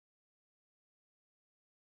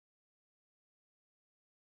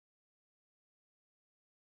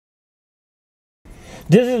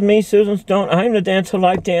This is me, Susan Stone. I'm the Dance of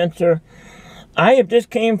Life dancer. I have just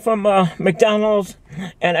came from McDonald's,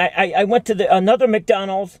 and I went to another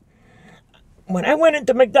McDonald's. When I went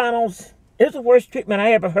into McDonald's, it was the worst treatment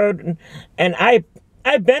I ever heard, and I've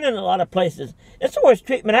been in a lot of places. It's the worst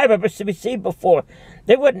treatment I've ever received before.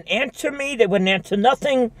 They wouldn't answer me. They wouldn't answer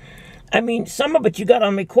nothing. I mean, some of it you got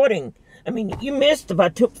on recording. I mean, you missed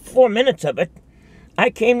about 4 minutes of it. I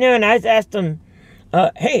came there and I was asked them,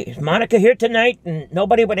 hey, is Monica here tonight? And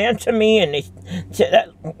nobody would answer me. And they said that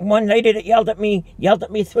one lady that yelled at me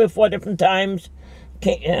 3 or 4 different times.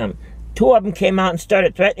 Two of them came out and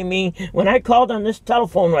started threatening me. When I called on this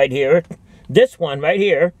telephone right here, this one right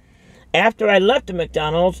here, after I left the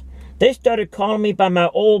McDonald's, they started calling me by my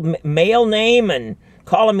old male name and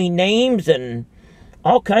calling me names and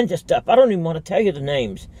all kinds of stuff. I don't even want to tell you the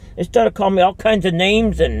names. They started calling me all kinds of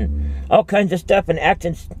names and all kinds of stuff and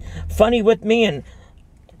acting funny with me, and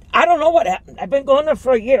I don't know what happened. I've been going there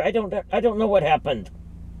for a year. I don't know what happened.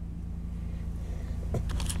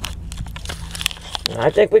 I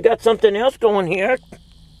think we got something else going here.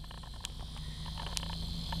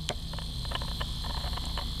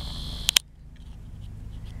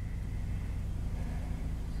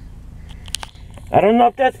 I don't know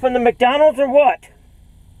if that's from the McDonald's or what.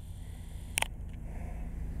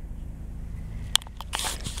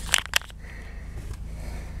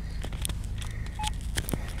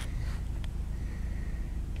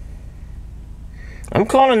 I'm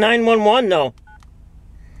calling 911 though.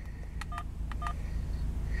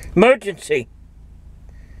 Emergency.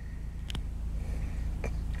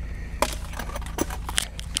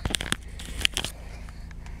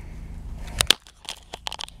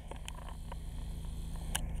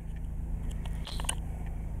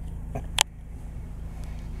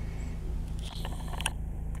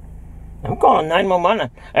 I'm calling 911.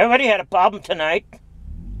 I already had a problem tonight.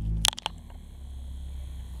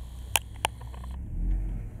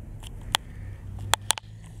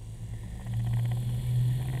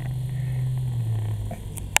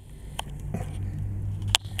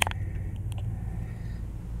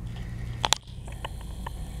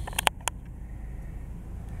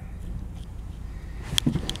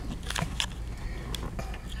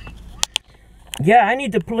 Yeah, I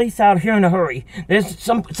need the police out here in a hurry. There's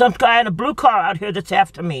some guy in a blue car out here that's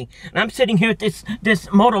after me. And I'm sitting here at this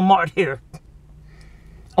Motomart here.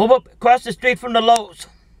 Over across the street from the Lowe's.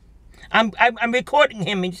 I'm recording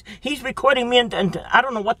him. He's recording me and I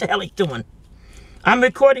don't know what the hell he's doing. I'm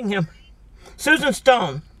recording him. Susan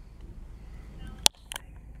Stone.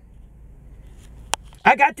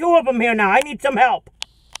 I got 2 of them here now. I need some help.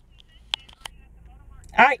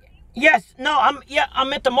 Yes, no, I'm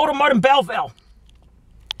at the Motomart in Belleville.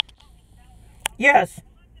 Yes.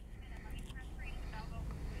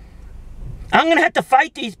 I'm gonna have to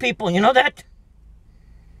fight these people, you know that?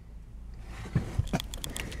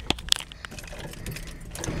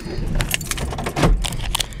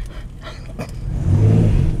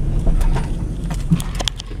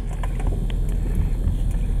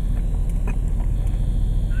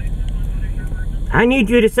 I need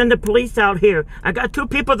you to send the police out here. I got 2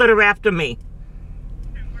 people that are after me.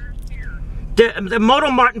 The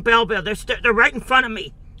Motomart in Belleville, they're right in front of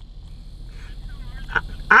me.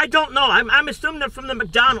 I don't know. I'm assuming they're from the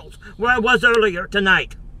McDonald's where I was earlier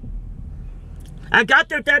tonight. I got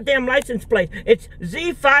their damn license plate. It's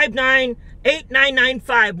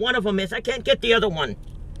Z598995. One of them is. I can't get the other one.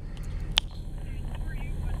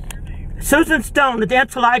 Susan Stone, the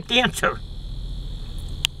Dance of Life dancer.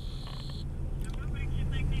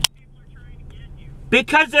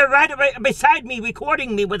 Because they're right beside me,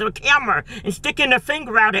 recording me with a camera and sticking their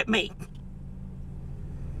finger out at me.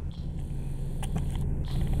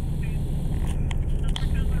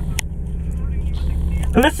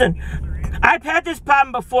 Listen, I've had this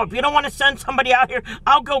problem before. If you don't want to send somebody out here,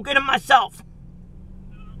 I'll go get them myself.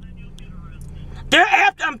 They're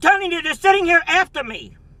after, I'm telling you, they're sitting here after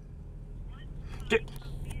me.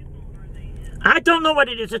 I don't know what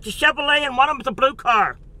it is. It's a Chevrolet and one of them's a blue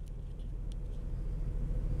car.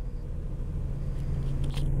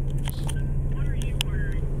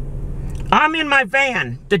 I'm in my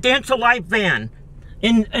van, the Dance of Life van,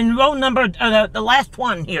 in row number, the last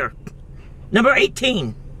one here, number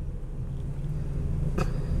 18.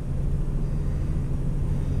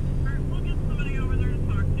 We'll get somebody over there to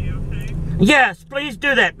talk to you, okay? Yes, please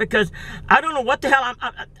do that, because I don't know what the hell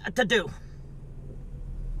I'm to do.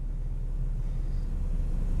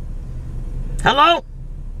 Hello?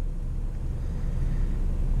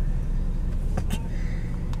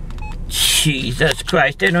 Jesus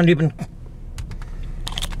Christ, they don't even...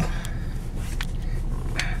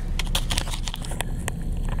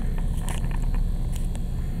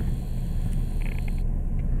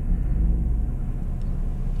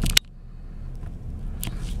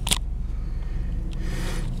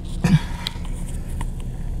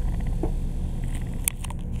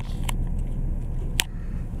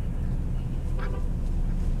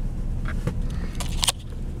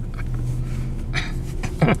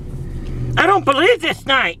 don't believe this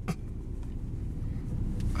night.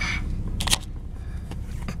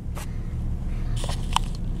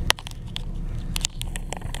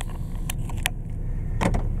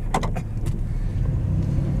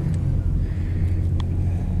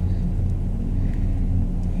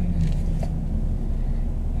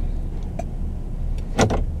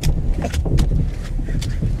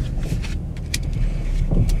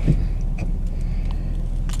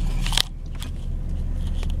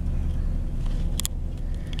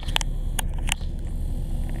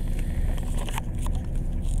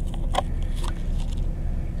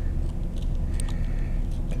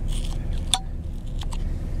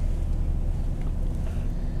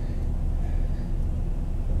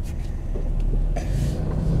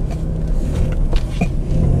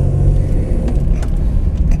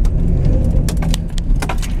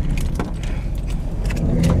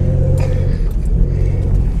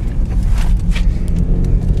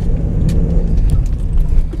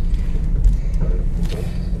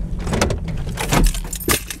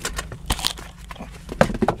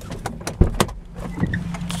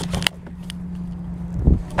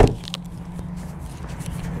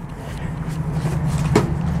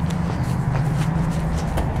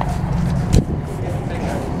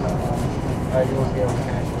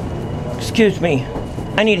 Excuse me,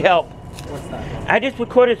 I need help. What's that? I just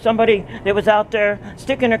recorded somebody that was out there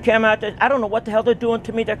sticking their camera out there. I don't know what the hell they're doing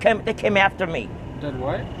to me. They came after me. Did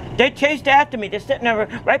what? They chased after me. They're sitting there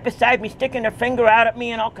right beside me, sticking their finger out at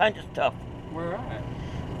me and all kinds of stuff. Where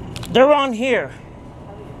at? They're on here.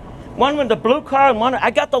 One with the blue car and one, I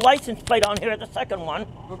got the license plate on here, the second one.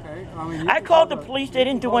 Okay, I mean... I called the police, they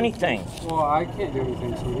didn't do anything. Well, I can't do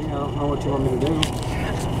anything, sweetie. I don't know what you want me to do.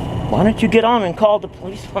 Why don't you get on and call the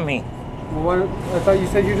police for me? Well, I thought you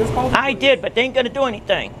said you just called? I did, but they ain't gonna do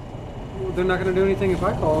anything. Well, they're not gonna do anything if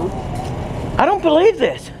I call them. I don't believe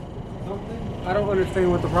this. I don't understand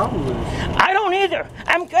what the problem is. I don't either.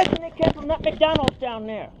 I'm guessing they came from that McDonald's down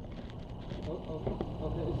there. Okay.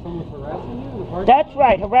 Someone's harassing you in the park? That's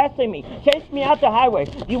right, harassing me. Chasing me out the highway.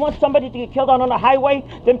 You want somebody to get killed on the highway?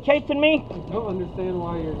 Them chasing me? I don't understand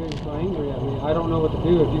why you're getting so angry at me. I don't know what to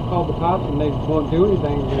do. If you call the cops and they won't do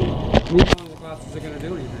anything, then me calling the cops isn't gonna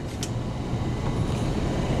do anything.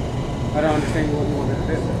 I don't understand what you want me to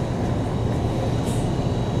do.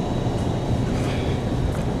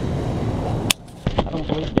 I don't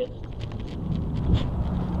believe this.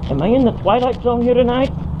 Am I in the twilight zone here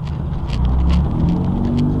tonight?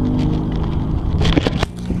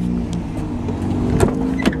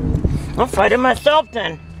 I'll fight it myself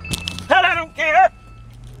then. Hell, I don't care.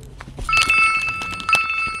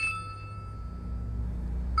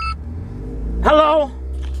 Hello?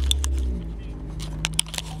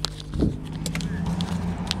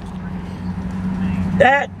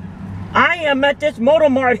 I am at this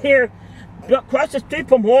Motomart here across the street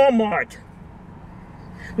from Walmart.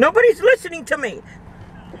 Nobody's listening to me.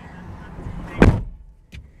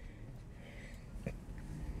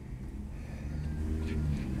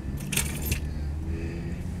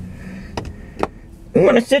 You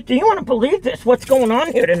want to sit there? You want to believe this? What's going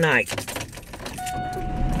on here tonight?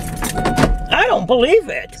 I don't believe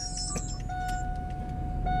it.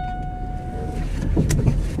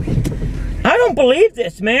 I don't believe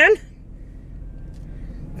this, man.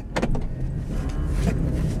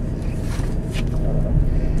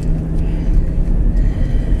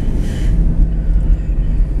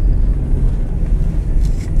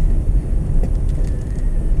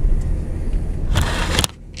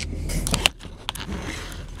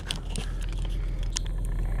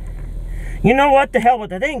 You know what? The hell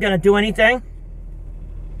with it. They ain't gonna do anything.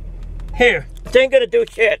 Here, they ain't gonna do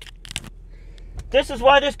shit. This is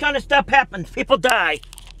why this kind of stuff happens. People die.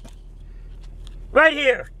 Right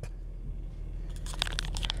here.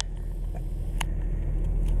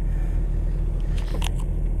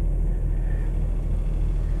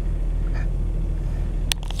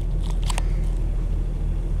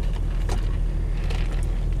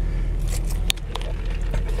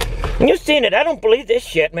 You've seen it. I don't believe this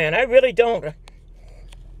shit, man. I really don't.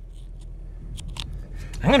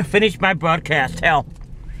 I'm gonna finish my broadcast. Hell.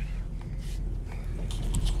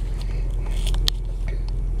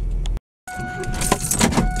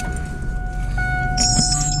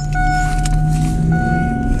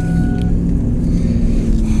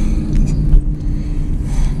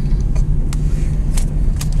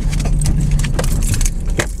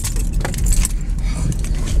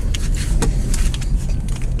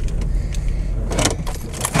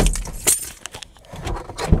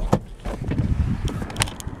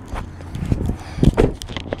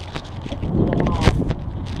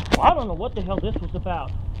 I don't know what the hell this was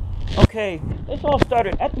about. Okay, this all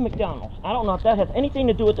started at the McDonald's. I don't know if that has anything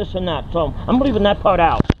to do with this or not, so I'm leaving that part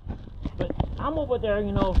out. But I'm over there,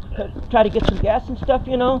 you know, to try to get some gas and stuff,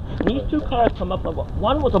 you know, and these two cars come up.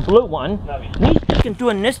 One was a blue one, and he's sticking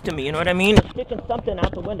doing this to me, you know what I mean? Sticking something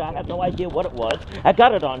out the window. I have no idea what it was. I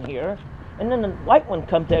got it on here. And then the white one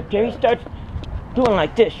comes up there. He starts doing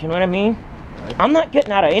like this, you know what I mean? I'm not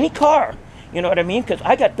getting out of any car, you know what I mean? Because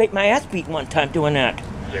I got my ass beat one time doing that.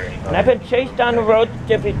 And I've been chased down the road.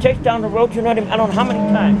 If you chase down the road, you know what I mean? I don't know how many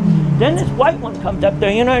times. Then this white one comes up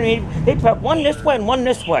there, you know what I mean? They put one this way and one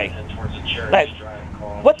this way. Like,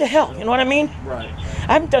 what the hell, you know what I mean? Right.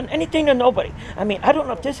 I haven't done anything to nobody. I mean, I don't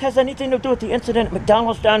know if this has anything to do with the incident at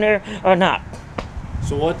McDonald's down there or not.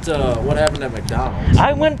 So what happened at McDonald's?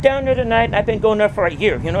 I went down there tonight, and I've been going there for a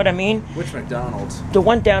year, you know what I mean? Which McDonald's? The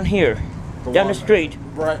one down here, down the street.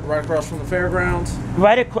 Right across from the fairgrounds?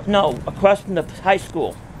 No, across from the high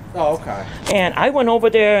school. Oh, okay. And I went over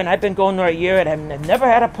there, and I've been going there a year, and I've never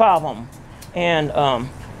had a problem. And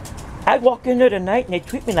I walk in there tonight, and they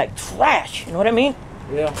treat me like trash, you know what I mean?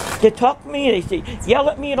 Yeah. They talk to me, they yell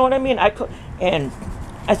at me, you know what I mean? And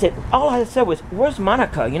I said, all I said was, where's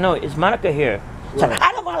Monica? You know, is Monica here? Right. Said,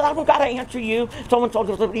 I don't gotta answer you. Someone told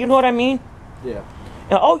us, you know what I mean? Yeah.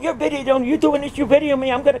 And, oh, you're videoing, you doing this, you video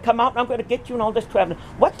me, I'm gonna come out and I'm gonna get you and all this crap.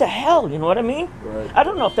 What the hell, you know what I mean? Right. I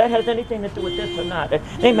don't know if that has anything to do with this or not.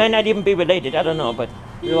 They might not even be related, I don't know, but.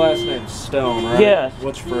 Your last name's Stone, right? Yes.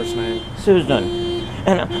 What's your first name? Susan.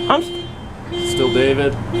 And I'm Still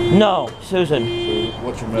David? No, Susan.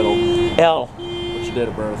 What's your middle? L. What's your date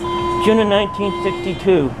of birth? June of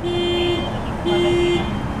 1962.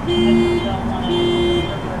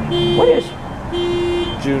 What is?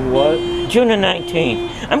 June what? June of 19.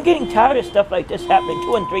 I'm getting tired of stuff like this happening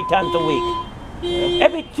 2 and 3 times a week.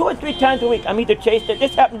 Every 2 or 3 times a week, I'm either chased.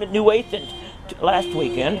 This happened at New Athens last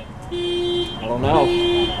weekend. I don't know.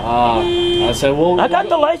 I said, well... I got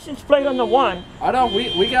the license plate on the one. I know,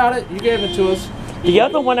 we got it. You gave it to us. The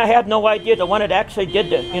other one, I had no idea. The one that actually did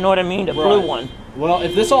the, you know what I mean? The blue one. Well,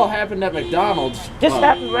 if this all happened at McDonald's... This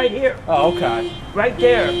happened right here. Oh, okay. Right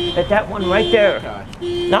there. At that one right there.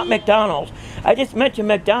 Okay. Not McDonald's. I just mentioned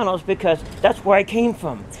McDonald's because that's where I came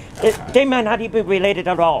from. They might not even be related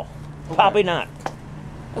at all. Okay. Probably not.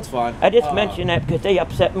 That's fine. I just mentioned that because they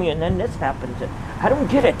upset me and then this happens. I don't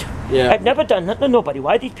get it. Yeah. I've never done nothing to nobody.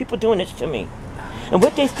 Why are these people doing this to me? And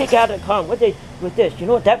what they stick out of the car, what they with this, you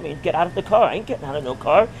know what that means? Get out of the car. I ain't getting out of no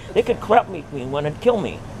car. They could crap me and want to kill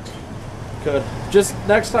me. Good. Just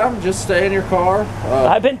next time, just stay in your car.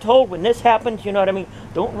 I've been told when this happens, you know what I mean,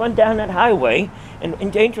 don't run down that highway and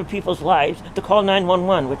endanger people's lives to call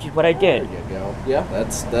 911, which is what I did. There you go. Yeah,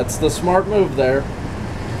 that's the smart move there.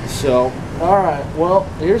 So, all right. Well,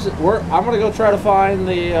 I'm gonna go try to find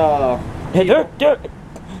the.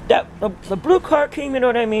 The blue car came, you know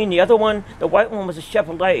what I mean. The other one, the white one, was a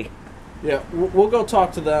Chevrolet. Yeah, we'll go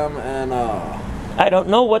talk to them and. I don't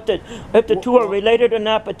know if the two are related or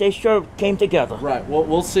not, but they sure came together. Right.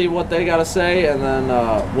 We'll see what they got to say, and then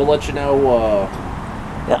we'll let you know.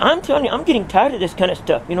 Yeah, I'm telling you, I'm getting tired of this kind of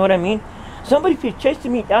stuff. You know what I mean? Somebody be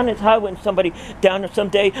chasing me down this highway, and somebody down there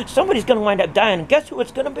someday, somebody's going to wind up dying, and guess who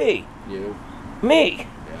it's going to be? You. Me. Yeah.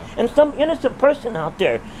 And some innocent person out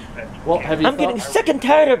there. Well, I'm getting sick and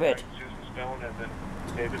tired of it. Susan Stone and then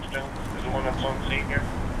David Stone is the one that's on scene here.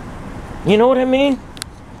 You know what I mean?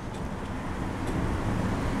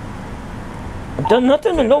 I've done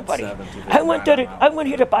nothing to nobody. I went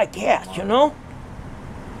here to buy gas, you know?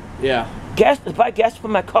 Yeah. To buy gas for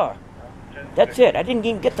my car. That's it. I didn't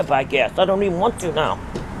even get to buy gas. I don't even want to now.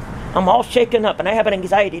 I'm all shaken up, and I have an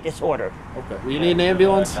anxiety disorder. Okay. You need an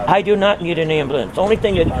ambulance? I do not need an ambulance. The only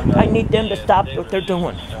thing is, I need them to stop what they're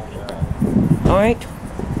doing. All right?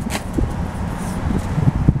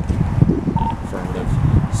 Affirmative.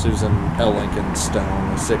 Susan L. Lincoln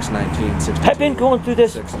Stone, 6/19/62. I've been going through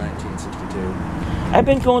this. 6/19/62. I've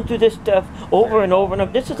been going through this stuff over and over and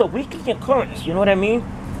over. This is a weekly occurrence. You know what I mean?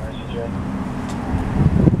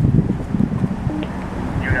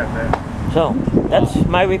 You have that. So that's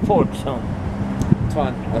my report. So. It's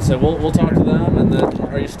fine. I said we'll talk to them, and then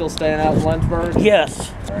are you still staying out in Lynchburg?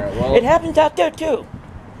 Yes. All right. Well, it happens out there too.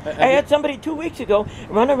 I had somebody 2 weeks ago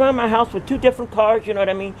run around my house with 2 different cars, you know what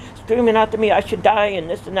I mean, screaming out to me I should die and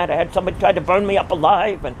this and that. I had somebody try to burn me up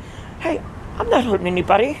alive, and hey, I'm not hurting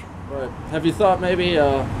anybody. Right. Have you thought maybe,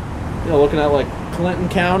 looking at like Clinton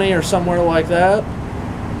County or somewhere like that?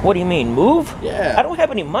 What do you mean, move? Yeah. I don't have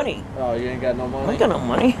any money. Oh, you ain't got no money? I ain't got no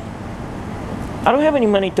money. I don't have any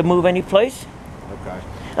money to move any place. Okay.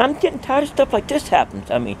 I'm getting tired of stuff like this happens.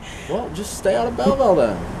 I mean. Well, just stay out of Belleville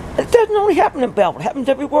then. It doesn't only happen in Belleville. It happens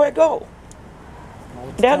everywhere I go. Well,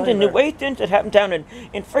 It happens in New Athens. It happens down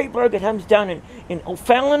in Freiburg. It happens down in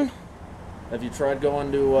O'Fallon. Have you tried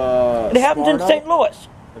going to It happens in Sparta? St. Louis.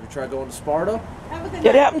 Have you tried going to Sparta?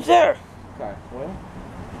 It happens there. Okay, well,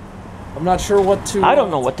 I'm not sure what to... I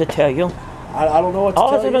don't know what to tell you. I don't know what to All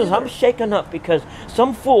tell I you know is either. I'm shaken up because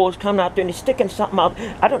some fool's coming out there and he's sticking something out.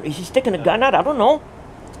 I don't. Is he sticking a gun out? I don't know.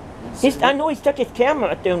 I know he stuck his camera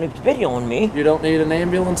out there and he's videoing me. You don't need an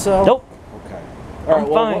ambulance, though? Nope. Okay. All right, I'm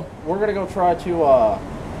well, fine. we're going to go try to, like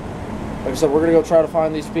I said, we're going to go try to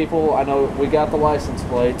find these people. I know we got the license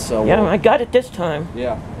plate, so... Yeah, I got it this time.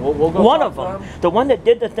 Yeah, we'll go One talk of to them. The one that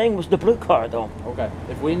did the thing was the blue car, though. Okay.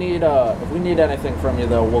 If we need anything from you,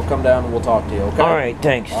 though, we'll come down and we'll talk to you, okay? All right,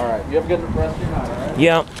 thanks. All right. You have a good rest of your night, all right?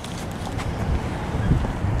 Yeah.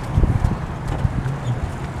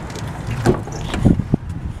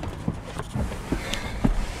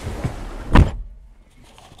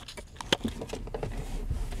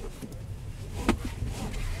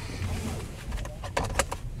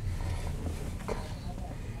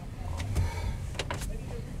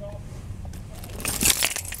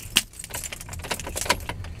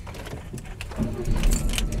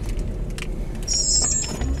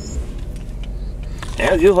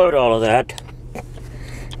 Yeah, you heard all of that.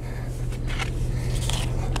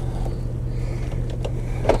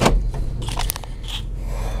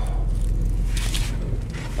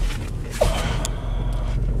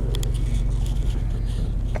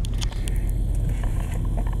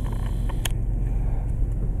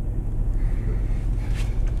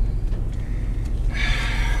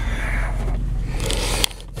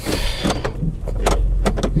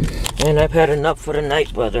 And I've had enough for the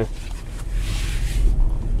night, brother.